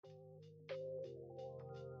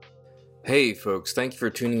Hey folks, thank you for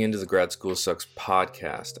tuning into the Grad School Sucks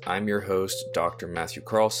podcast. I'm your host, Dr. Matthew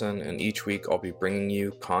Carlson, and each week I'll be bringing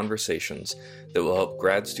you conversations that will help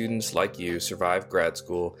grad students like you survive grad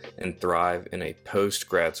school and thrive in a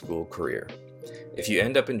post-grad school career. If you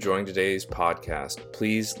end up enjoying today's podcast,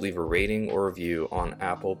 please leave a rating or review on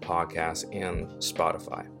Apple Podcasts and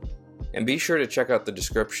Spotify. And be sure to check out the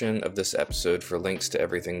description of this episode for links to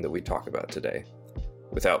everything that we talk about today.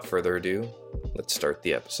 Without further ado, let's start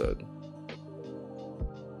the episode.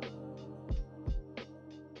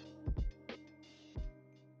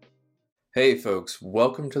 Hey folks,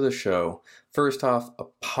 welcome to the show. First off,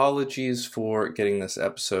 apologies for getting this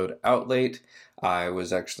episode out late. I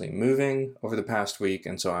was actually moving over the past week,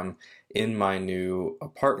 and so I'm in my new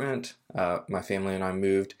apartment. My family and I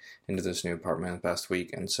moved into this new apartment the past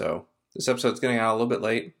week, and so this episode's getting out a little bit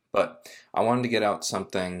late, but I wanted to get out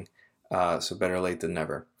something, so better late than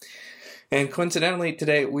never. And coincidentally,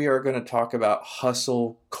 today we are going to talk about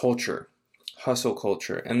hustle culture. Hustle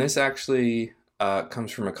culture. And this actually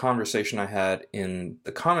comes from a conversation I had in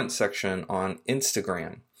the comments section on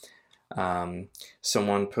Instagram.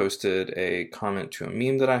 Someone posted a comment to a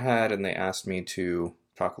meme that I had, and they asked me to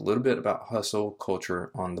talk a little bit about hustle culture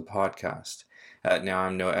on the podcast. Now,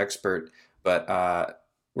 I'm no expert, but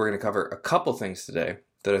we're going to cover a couple things today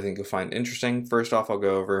that I think you'll find interesting. First off, I'll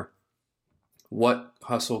go over what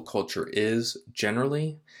hustle culture is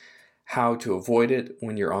generally, how to avoid it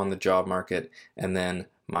when you're on the job market, and then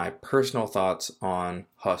my personal thoughts on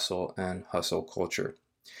hustle and hustle culture.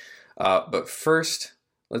 But first,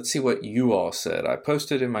 let's see what you all said. I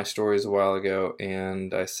posted in my stories a while ago,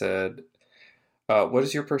 and I said, what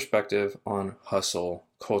is your perspective on hustle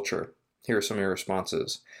culture? Here are some of your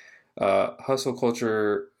responses. Hustle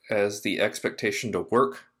culture as the expectation to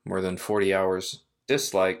work more than 40 hours,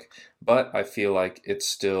 dislike, but I feel like it's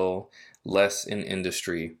still less in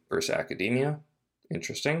industry versus academia.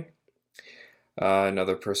 Interesting.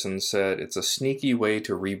 Another person said it's a sneaky way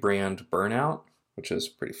to rebrand burnout, which is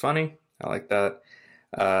pretty funny. I like that.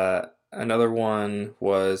 Another one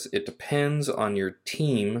was it depends on your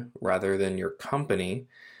team rather than your company,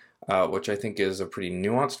 which I think is a pretty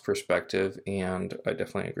nuanced perspective, and I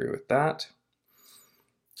definitely agree with that.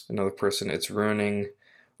 Another person, it's ruining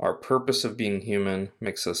our purpose of being human,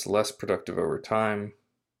 makes us less productive over time,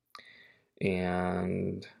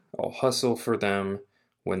 and I'll hustle for them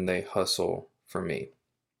when they hustle for me.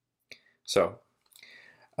 So,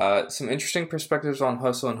 some interesting perspectives on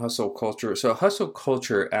hustle and hustle culture. So hustle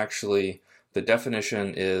culture, actually, the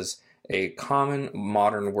definition is a common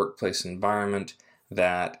modern workplace environment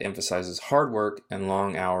that emphasizes hard work and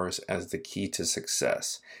long hours as the key to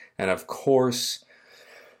success. And of course,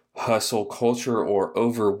 hustle culture or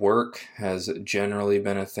overwork has generally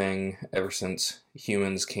been a thing ever since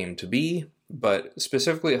humans came to be, but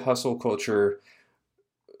specifically hustle culture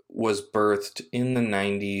was birthed in the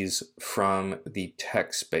 90s from the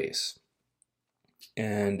tech space.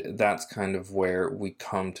 And that's kind of where we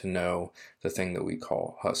come to know the thing that we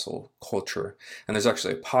call hustle culture. And there's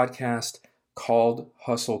actually a podcast called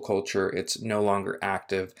Hustle Culture. It's no longer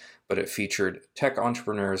active, but it featured tech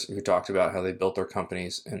entrepreneurs who talked about how they built their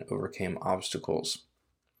companies and overcame obstacles.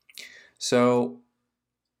 So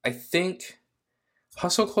I think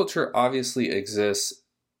hustle culture obviously exists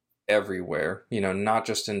everywhere, not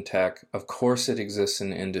just in tech. Of course it exists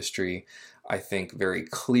in industry. I think very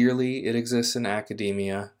clearly it exists in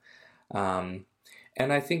academia. And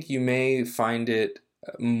I think you may find it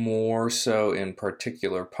more so in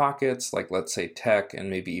particular pockets, like let's say tech and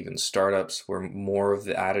maybe even startups, where more of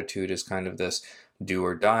the attitude is kind of this do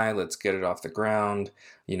or die, let's get it off the ground,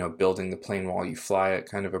 building the plane while you fly it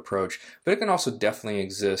kind of approach. But it can also definitely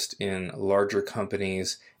exist in larger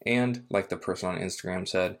companies, and like the person on Instagram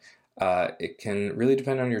said, it can really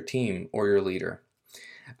depend on your team or your leader.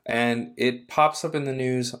 And it pops up in the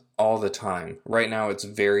news all the time. Right now it's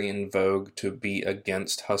very in vogue to be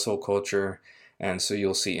against hustle culture, and so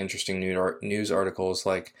you'll see interesting news articles,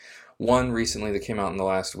 like one recently that came out in the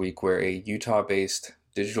last week where a Utah-based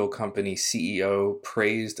digital company CEO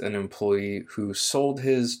praised an employee who sold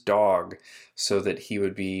his dog so that he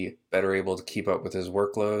would be better able to keep up with his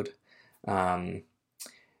workload. And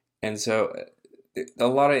so a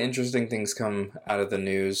lot of interesting things come out of the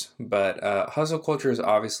news, but hustle culture is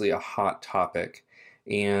obviously a hot topic.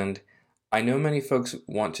 And I know many folks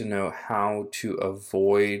want to know how to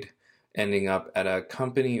avoid ending up at a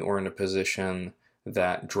company or in a position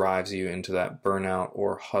that drives you into that burnout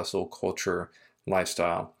or hustle culture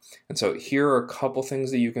lifestyle. And so here are a couple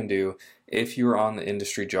things that you can do if you're on the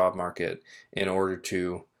industry job market in order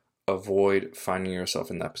to avoid finding yourself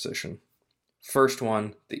in that position. First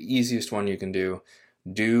one, the easiest one you can do,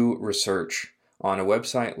 do research on a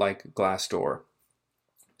website like Glassdoor.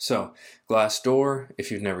 So Glassdoor, if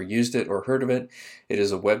you've never used it or heard of it, it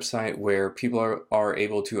is a website where people are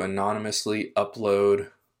able to anonymously upload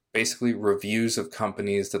basically reviews of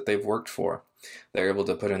companies that they've worked for. They're able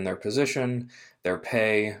to put in their position, their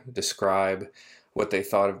pay, describe what they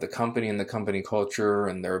thought of the company and the company culture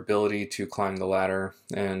and their ability to climb the ladder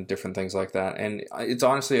and different things like that. And it's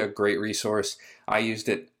honestly a great resource. I used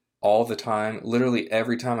it all the time. Literally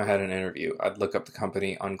every time I had an interview, I'd look up the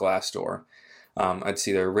company on Glassdoor. I'd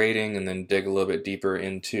see their rating and then dig a little bit deeper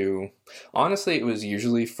into, honestly, it was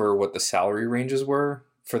usually for what the salary ranges were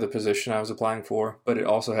for the position I was applying for, but it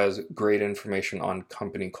also has great information on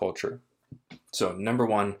company culture. So number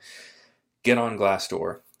one, get on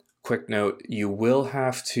Glassdoor. Quick note, you will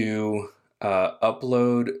have to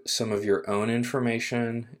upload some of your own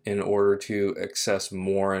information in order to access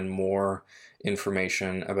more and more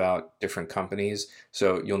information about different companies.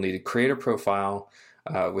 So you'll need to create a profile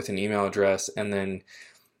with an email address, and then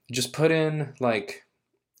just put in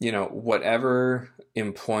whatever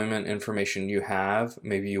employment information you have.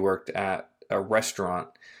 Maybe you worked at a restaurant,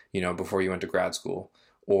 before you went to grad school,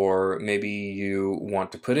 or maybe you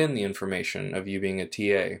want to put in the information of you being a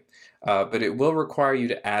TA. But it will require you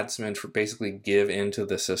to add some basically give into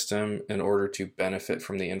the system in order to benefit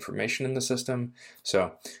from the information in the system.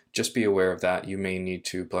 So just be aware of that. You may need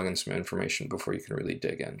to plug in some information before you can really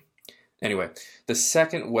dig in. Anyway, the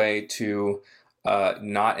second way to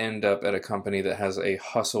not end up at a company that has a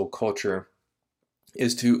hustle culture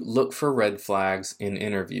is to look for red flags in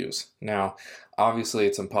interviews. Now, obviously,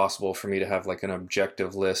 it's impossible for me to have like an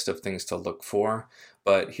objective list of things to look for,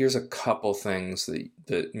 but here's a couple things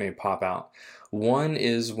that may pop out. One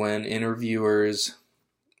is when interviewers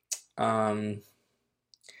maybe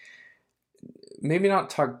not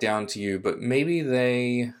talk down to you, but maybe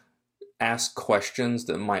they ask questions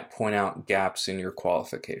that might point out gaps in your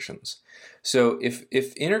qualifications. So if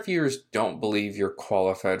interviewers don't believe you're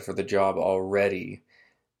qualified for the job already,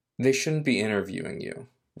 they shouldn't be interviewing you,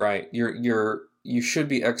 right? You should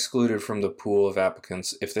be excluded from the pool of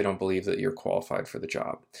applicants if they don't believe that you're qualified for the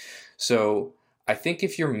job. So I think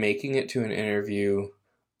if you're making it to an interview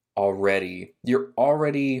already, you're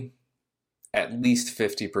already at least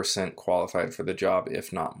 50% qualified for the job,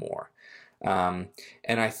 if not more.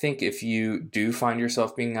 And I think if you do find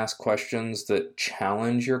yourself being asked questions that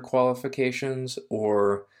challenge your qualifications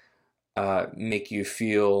or make you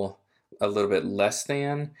feel a little bit less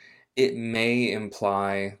than, it may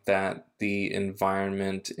imply that the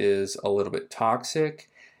environment is a little bit toxic,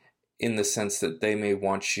 in the sense that they may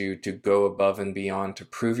want you to go above and beyond to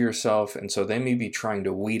prove yourself. And so they may be trying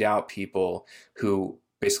to weed out people who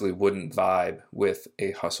basically wouldn't vibe with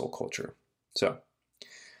a hustle culture. So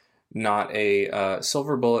not a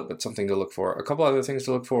silver bullet, but something to look for. A couple other things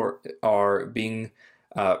to look for are being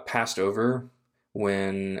passed over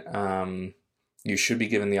when you should be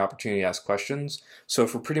given the opportunity to ask questions. So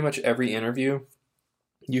for pretty much every interview,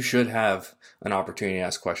 you should have an opportunity to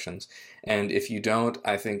ask questions. And if you don't,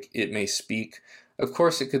 I think it may speak, of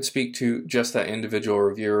course, it could speak to just that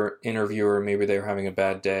individual interviewer. Maybe they're having a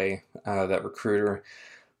bad day, that recruiter.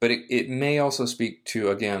 But it may also speak to,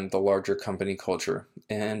 again, the larger company culture.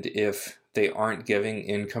 And if they aren't giving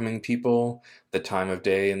incoming people the time of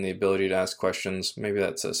day and the ability to ask questions, maybe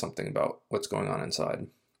that says something about what's going on inside.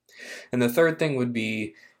 And the third thing would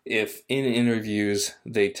be if in interviews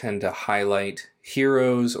they tend to highlight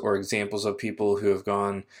heroes or examples of people who have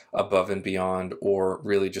gone above and beyond or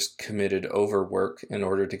really just committed overwork in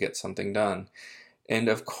order to get something done. And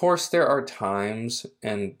of course there are times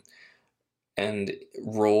and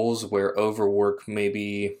roles where overwork may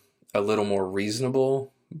be a little more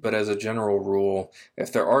reasonable, but as a general rule,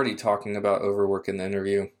 if they're already talking about overwork in the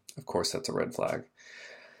interview, of course that's a red flag.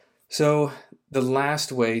 So the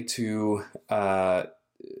last way to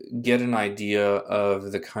get an idea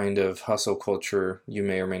of the kind of hustle culture you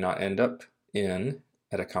may or may not end up in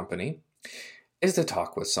at a company is to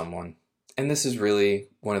talk with someone. And this is really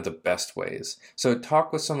one of the best ways. So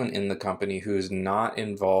talk with someone in the company who is not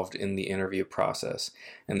involved in the interview process.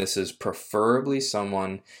 And this is preferably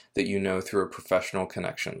someone that you know through a professional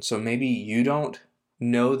connection. So maybe you don't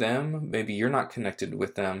know them, maybe you're not connected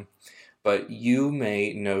with them, but you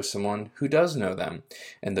may know someone who does know them.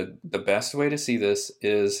 And the best way to see this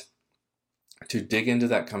is to dig into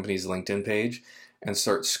that company's LinkedIn page and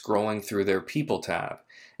start scrolling through their people tab.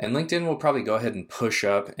 And LinkedIn will probably go ahead and push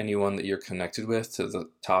up anyone that you're connected with to the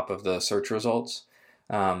top of the search results.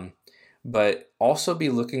 But also be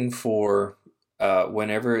looking for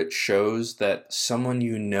whenever it shows that someone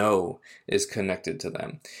you know is connected to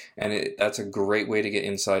them. And that's a great way to get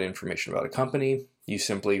inside information about a company. You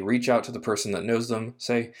simply reach out to the person that knows them,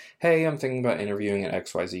 say, hey, I'm thinking about interviewing at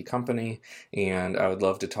XYZ company, and I would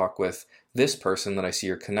love to talk with this person that I see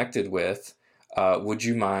you're connected with. Would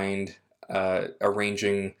you mind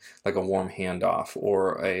arranging like a warm handoff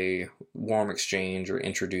or a warm exchange or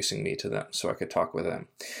introducing me to them so I could talk with them?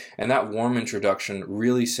 And that warm introduction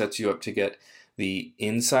really sets you up to get the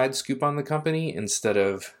inside scoop on the company instead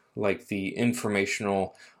of like the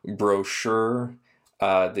informational brochure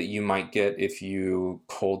that you might get if you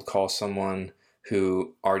cold call someone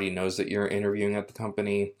who already knows that you're interviewing at the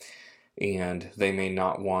company, and they may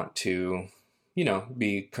not want to,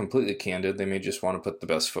 be completely candid. They may just want to put the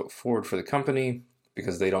best foot forward for the company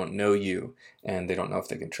because they don't know you and they don't know if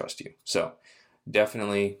they can trust you. So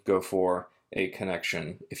definitely go for a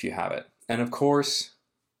connection if you have it. And of course,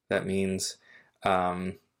 that means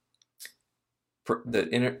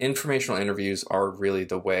informational interviews are really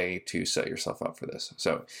the way to set yourself up for this.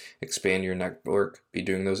 So expand your network, be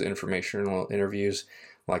doing those informational interviews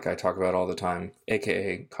like I talk about all the time,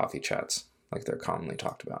 aka coffee chats, like they're commonly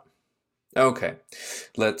talked about. Okay,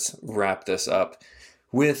 let's wrap this up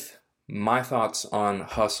with my thoughts on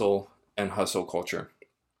hustle and hustle culture.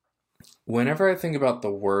 Whenever I think about the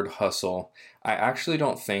word hustle, I actually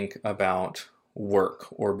don't think about work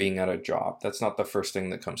or being at a job. That's not the first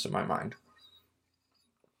thing that comes to my mind.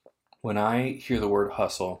 When I hear the word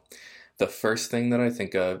hustle, the first thing that I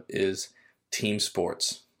think of is team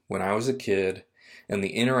sports. When I was a kid and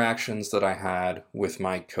the interactions that I had with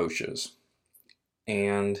my coaches.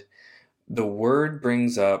 And the word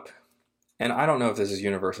brings up, and I don't know if this is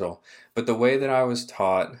universal, but the way that I was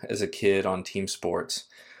taught as a kid on team sports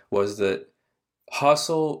was that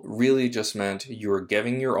hustle really just meant you were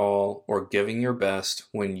giving your all or giving your best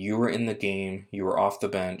when you were in the game, you were off the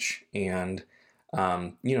bench, and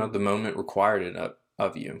the moment required it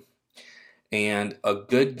of you. And a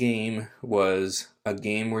good game was a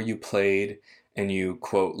game where you played and you,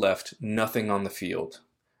 quote, left nothing on the field.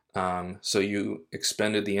 So you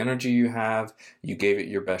expended the energy you have, you gave it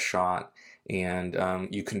your best shot, and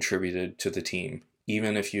you contributed to the team,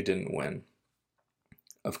 even if you didn't win.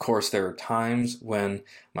 Of course, there are times when,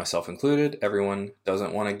 myself included, everyone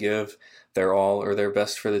doesn't want to give their all or their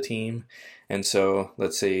best for the team. And so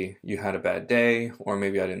let's say you had a bad day, or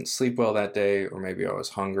maybe I didn't sleep well that day, or maybe I was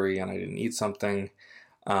hungry and I didn't eat something.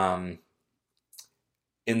 In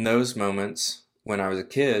those moments, when I was a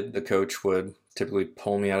kid, the coach would typically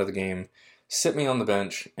pull me out of the game, sit me on the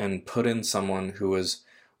bench, and put in someone who was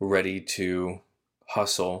ready to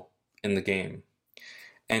hustle in the game.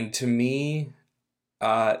 And to me,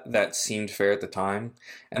 that seemed fair at the time,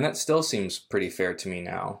 and that still seems pretty fair to me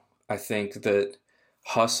now. I think that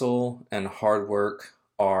hustle and hard work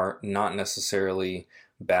are not necessarily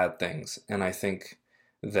bad things, and I think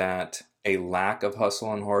that a lack of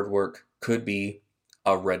hustle and hard work could be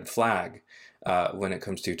a red flag when it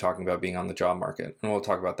comes to talking about being on the job market, and we'll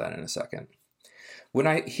talk about that in a second. When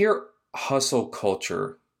I hear hustle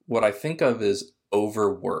culture, what I think of is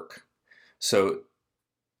overwork. So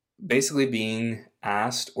basically being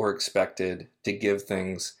asked or expected to give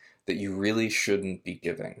things that you really shouldn't be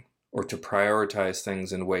giving, or to prioritize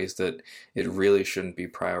things in ways that it really shouldn't be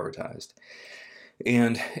prioritized.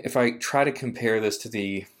 And if I try to compare this to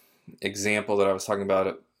the example that I was talking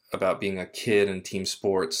about being a kid in team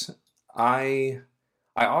sports, I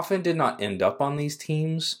often did not end up on these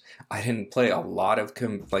teams. I didn't play a lot of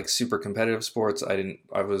super competitive sports.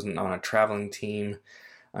 I wasn't on a traveling team.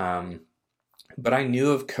 But I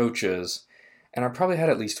knew of coaches, and I probably had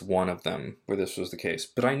at least one of them where this was the case,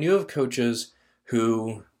 but I knew of coaches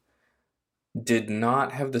who did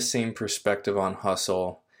not have the same perspective on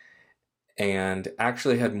hustle and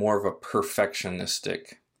actually had more of a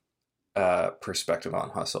perfectionistic perspective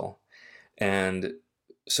on hustle. And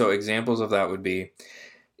so examples of that would be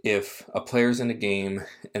if a player's in a game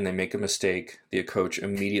and they make a mistake, the coach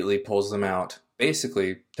immediately pulls them out,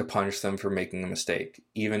 basically to punish them for making a mistake,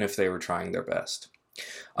 even if they were trying their best.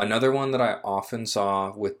 Another one that I often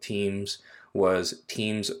saw with teams was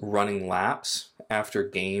teams running laps after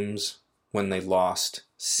games when they lost,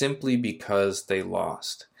 simply because they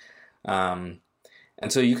lost. And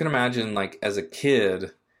so you can imagine, like, as a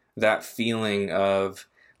kid, that feeling of,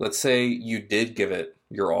 let's say you did give it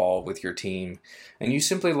your all with your team, and you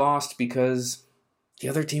simply lost because the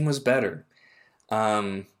other team was better.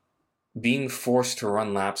 Being forced to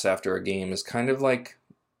run laps after a game is kind of like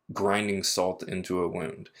grinding salt into a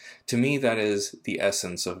wound. To me, that is the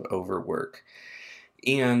essence of overwork.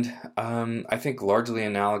 And I think largely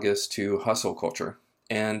analogous to hustle culture.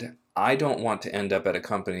 And I don't want to end up at a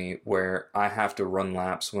company where I have to run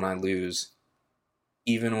laps when I lose,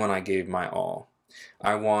 even when I gave my all.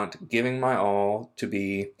 I want giving my all to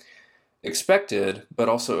be expected, but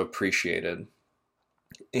also appreciated.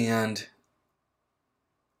 And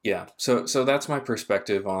yeah, so that's my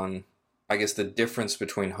perspective on, I guess, the difference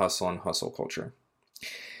between hustle and hustle culture.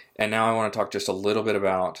 And now I want to talk just a little bit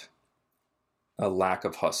about a lack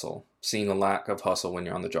of hustle, seeing a lack of hustle when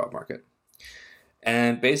you're on the job market.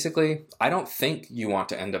 And basically, I don't think you want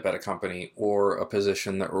to end up at a company or a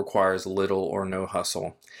position that requires little or no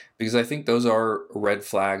hustle, because I think those are red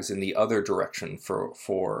flags in the other direction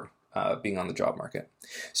for being on the job market.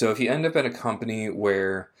 So if you end up at a company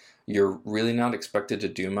where you're really not expected to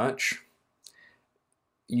do much,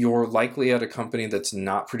 you're likely at a company that's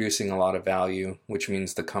not producing a lot of value, which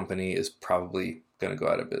means the company is probably going to go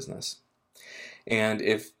out of business. And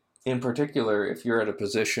if, in particular, if you're at a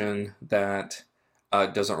position that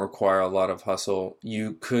doesn't require a lot of hustle,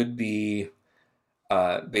 you could be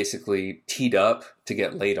basically teed up to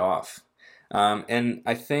get laid off. And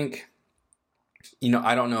I think,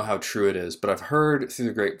 I don't know how true it is, but I've heard through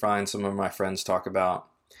the grapevine some of my friends talk about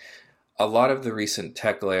a lot of the recent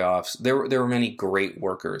tech layoffs. There were many great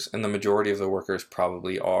workers, and the majority of the workers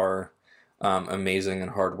probably are amazing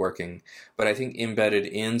and hardworking. But I think embedded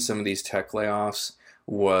in some of these tech layoffs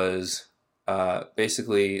was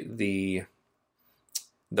basically the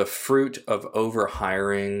fruit of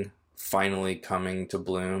over-hiring finally coming to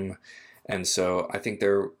bloom. And so I think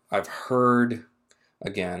I've heard,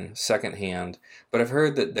 again, secondhand, but I've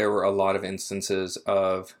heard that there were a lot of instances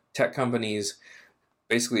of tech companies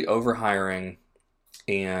basically over-hiring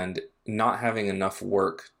and not having enough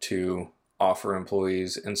work to offer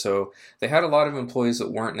employees. And so they had a lot of employees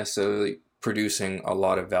that weren't necessarily producing a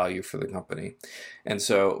lot of value for the company. And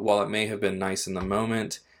so while it may have been nice in the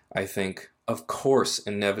moment, I think, of course,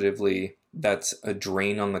 inevitably, that's a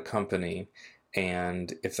drain on the company.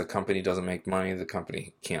 And if the company doesn't make money, the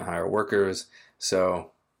company can't hire workers.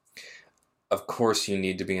 So, of course, you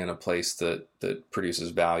need to be in a place that produces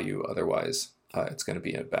value. Otherwise, it's going to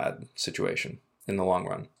be a bad situation in the long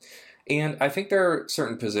run. And I think there are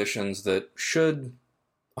certain positions that should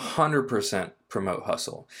 100% promote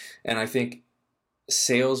hustle. And I think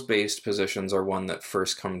sales-based positions are one that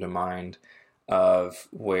first come to mind, of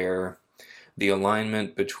where the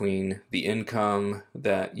alignment between the income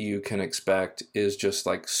that you can expect is just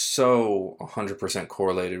like so 100%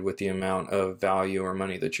 correlated with the amount of value or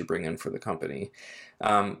money that you bring in for the company.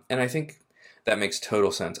 And I think that makes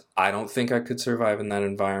total sense. I don't think I could survive in that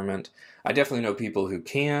environment. I definitely know people who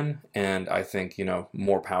can, and I think,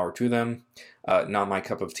 more power to them. Not my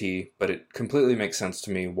cup of tea, but it completely makes sense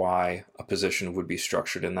to me why a position would be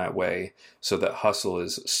structured in that way, so that hustle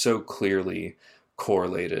is so clearly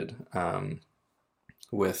correlated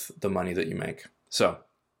with the money that you make. So,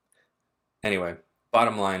 anyway,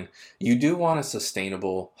 bottom line, you do want a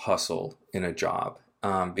sustainable hustle in a job,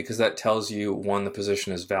 because that tells you, one, the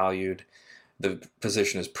position is valued, the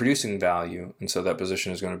position is producing value, and so that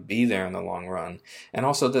position is going to be there in the long run, and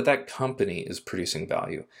also that company is producing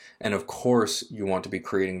value. And of course, you want to be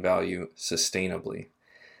creating value sustainably.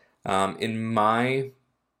 In my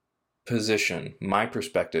position, my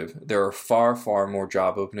perspective, there are far, far more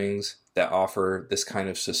job openings that offer this kind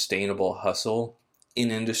of sustainable hustle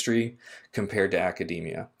in industry compared to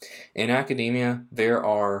academia. In academia, there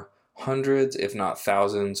are hundreds, if not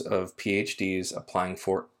thousands, of PhDs applying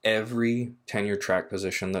for every tenure track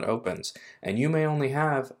position that opens. And you may only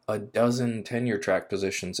have a dozen tenure track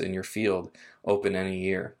positions in your field open any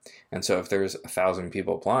year. And so if there's 1,000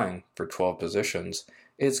 people applying for 12 positions,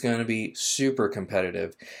 it's going to be super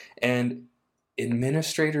competitive. And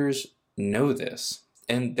administrators know this.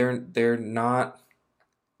 And they're not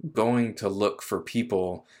going to look for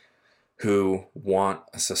people who want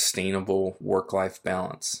a sustainable work-life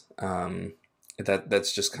balance.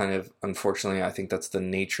 That's just kind of, unfortunately, I think that's the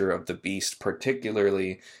nature of the beast,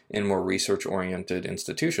 particularly in more research-oriented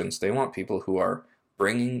institutions. They want people who are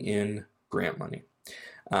bringing in grant money.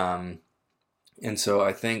 And so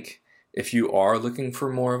I think if you are looking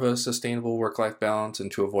for more of a sustainable work-life balance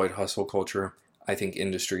and to avoid hustle culture, I think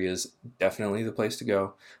industry is definitely the place to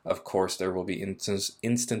go. Of course, there will be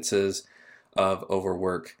instances of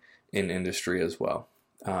overwork in industry as well.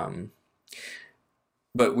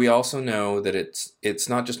 But we also know that it's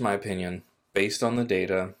not just my opinion. Based on the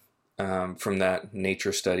data from that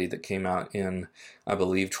Nature study that came out in, I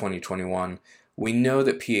believe, 2021, we know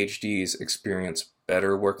that PhDs experience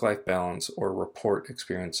better work-life balance, or report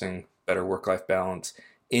experiencing better work-life balance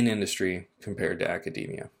in industry compared to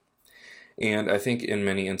academia. And I think in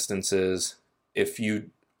many instances, if you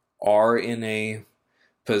are in a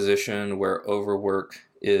position where overwork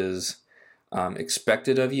is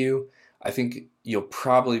expected of you, I think you'll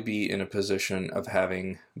probably be in a position of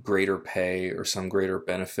having greater pay or some greater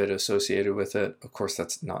benefit associated with it. Of course,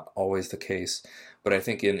 that's not always the case, but I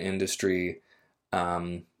think in industry,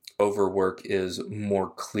 um, overwork is more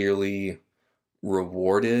clearly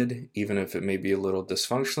rewarded, even if it may be a little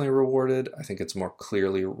dysfunctionally rewarded. I think it's more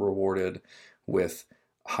clearly rewarded with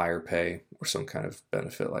higher pay or some kind of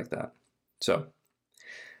benefit like that. So,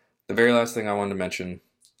 the very last thing I wanted to mention,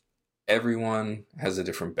 everyone has a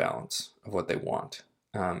different balance of what they want.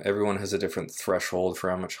 Everyone has a different threshold for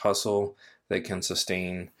how much hustle they can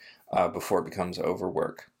sustain before it becomes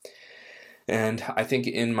overwork. And I think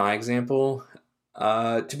in my example,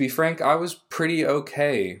 to be frank, I was pretty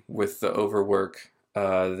okay with the overwork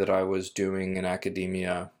that I was doing in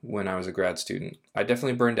academia when I was a grad student. I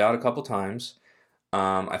definitely burned out a couple times.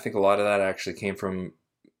 I think a lot of that actually came from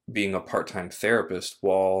being a part-time therapist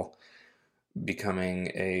while becoming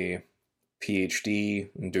a PhD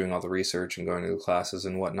and doing all the research and going to the classes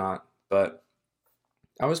and whatnot. But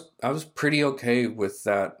I was pretty okay with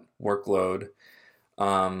that workload.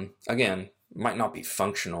 Again, might not be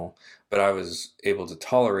functional, but I was able to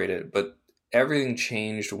tolerate it. But everything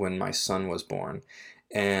changed when my son was born,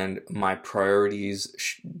 and my priorities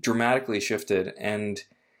dramatically shifted, and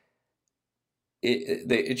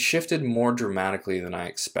it shifted more dramatically than I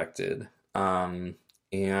expected. And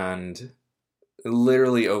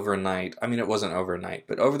literally overnight, I mean, it wasn't overnight,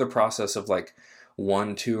 but over the process of like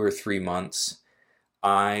 1, 2, or 3 months,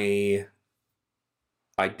 I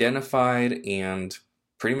identified and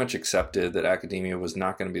pretty much accepted that academia was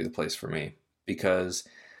not going to be the place for me, because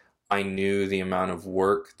I knew the amount of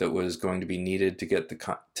work that was going to be needed to get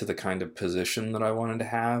to the kind of position that I wanted to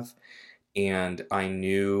have. And I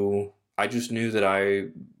just knew that I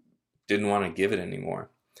didn't want to give it anymore.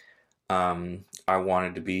 I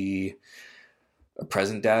wanted to be a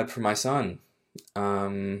present dad for my son.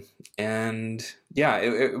 And yeah,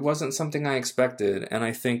 it wasn't something I expected. And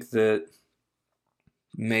I think that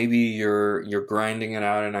maybe you're grinding it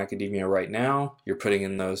out in academia right now. You're putting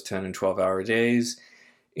in those 10 and 12-hour days,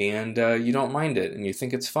 and you don't mind it, and you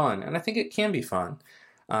think it's fun. And I think it can be fun.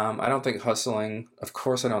 I don't think hustling, of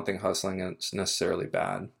course, I don't think hustling is necessarily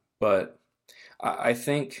bad, but I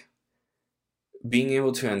think being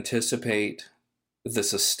able to anticipate the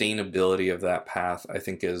sustainability of that path, I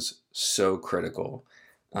think, is so critical.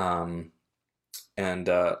 And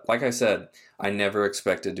like I said, I never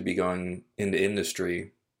expected to be going into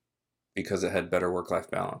industry because it had better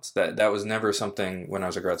work-life balance. That was never something when I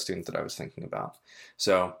was a grad student that I was thinking about.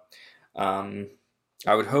 So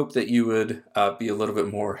I would hope that you would be a little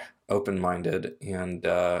bit more open-minded and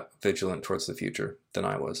vigilant towards the future than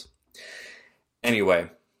I was. Anyway,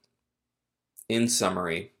 in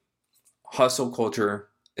summary, hustle culture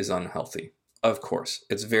is unhealthy. Of course,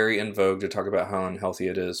 it's very in vogue to talk about how unhealthy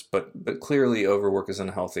it is, but clearly overwork is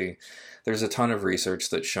unhealthy. There's a ton of research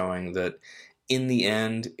that's showing that in the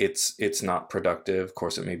end, it's not productive. Of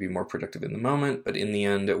course, it may be more productive in the moment, but in the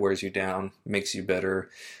end, it wears you down, makes you bitter,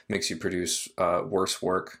 makes you produce worse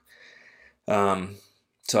work. So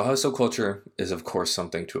hustle culture is, of course,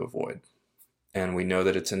 something to avoid. And we know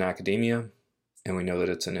that it's in academia, and we know that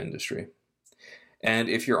it's in industry. And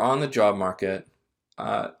if you're on the job market,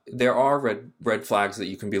 there are red flags that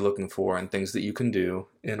you can be looking for and things that you can do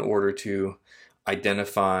in order to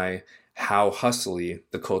identify how hustly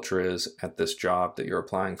the culture is at this job that you're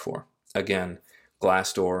applying for. Again,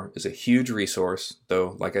 Glassdoor is a huge resource,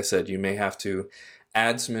 though, like I said, you may have to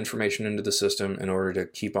add some information into the system in order to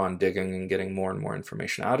keep on digging and getting more and more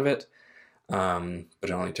information out of it. But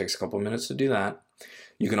it only takes a couple of minutes to do that.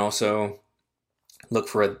 You can also look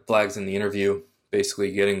for red flags in the interview,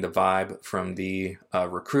 basically getting the vibe from the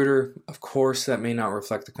recruiter. Of course, that may not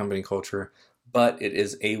reflect the company culture, but it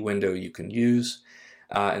is a window you can use.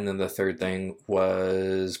 And then the third thing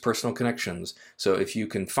was personal connections. So if you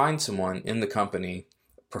can find someone in the company,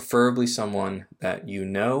 preferably someone that you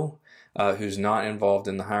know, who's not involved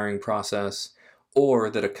in the hiring process, or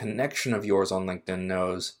that a connection of yours on LinkedIn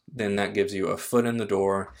knows, then that gives you a foot in the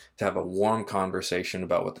door to have a warm conversation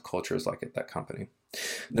about what the culture is like at that company.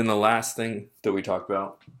 Then the last thing that we talked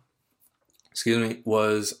about,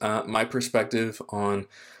 was my perspective on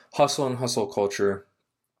hustle and hustle culture.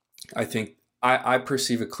 I think I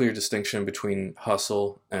perceive a clear distinction between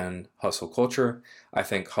hustle and hustle culture. I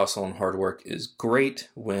think hustle and hard work is great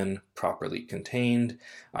when properly contained.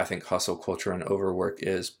 I think hustle culture and overwork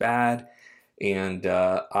is bad. And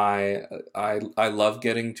I love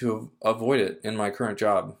getting to avoid it in my current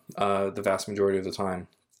job the vast majority of the time.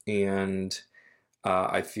 And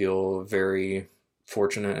I feel very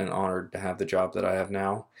fortunate and honored to have the job that I have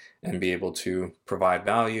now and be able to provide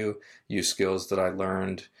value, use skills that I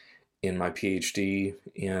learned in my PhD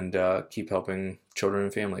and keep helping children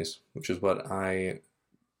and families, which is what I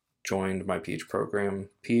joined my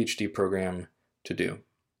PhD program to do.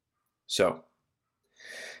 So,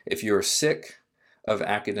 if you're sick of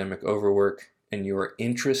academic overwork and you are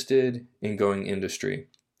interested in going industry,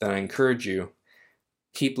 then I encourage you,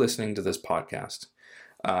 keep listening to this podcast.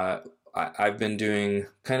 I've been doing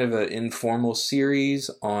kind of an informal series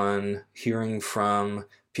on hearing from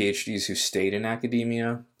PhDs who stayed in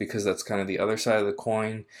academia, because that's kind of the other side of the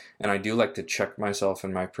coin. And I do like to check myself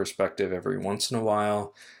and my perspective every once in a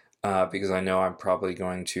while, because I know I'm probably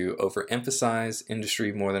going to overemphasize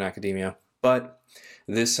industry more than academia. But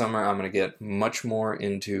this summer, I'm going to get much more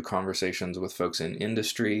into conversations with folks in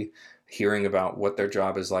industry, hearing about what their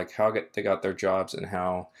job is like, how they got their jobs, and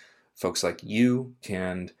how folks like you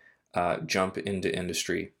can jump into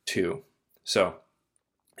industry too. So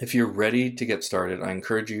if you're ready to get started, I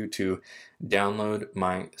encourage you to download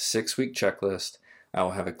my 6-week checklist. I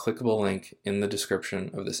will have a clickable link in the description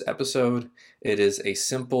of this episode. It is a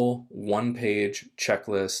simple 1-page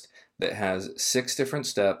checklist that has 6 different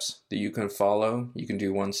steps that you can follow. You can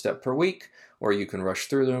do 1 step per week, or you can rush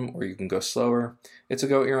through them, or you can go slower. It's a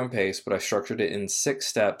go at your own pace, but I structured it in 6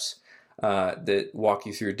 steps that walk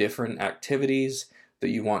you through different activities that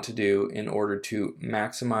you want to do in order to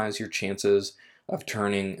maximize your chances of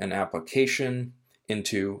turning an application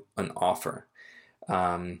into an offer.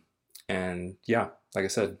 And yeah, like I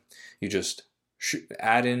said, you just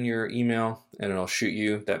add in your email and it'll shoot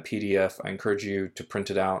you that PDF. I encourage you to print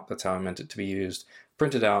it out. That's how I meant it to be used.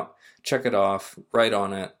 Print it out, check it off, write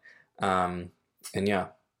on it, and yeah,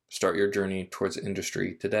 start your journey towards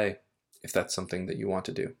industry today if that's something that you want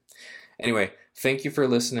to do. Anyway, thank you for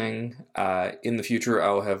listening. In the future,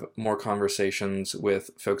 I'll have more conversations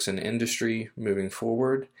with folks in industry moving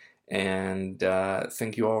forward. And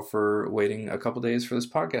thank you all for waiting a couple days for this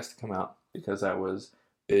podcast to come out, because I was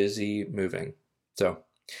busy moving. So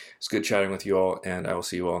it's good chatting with you all, and I will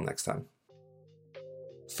see you all next time.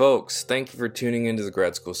 Folks, thank you for tuning into the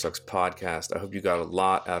Grad School Sucks podcast. I hope you got a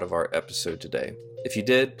lot out of our episode today. If you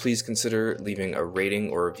did, please consider leaving a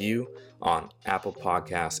rating or review on Apple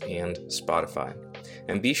Podcasts and Spotify.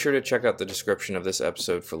 And be sure to check out the description of this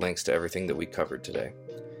episode for links to everything that we covered today.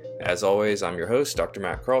 As always, I'm your host, Dr.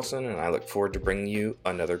 Matt Carlson, and I look forward to bringing you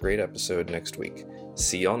another great episode next week.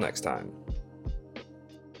 See y'all next time.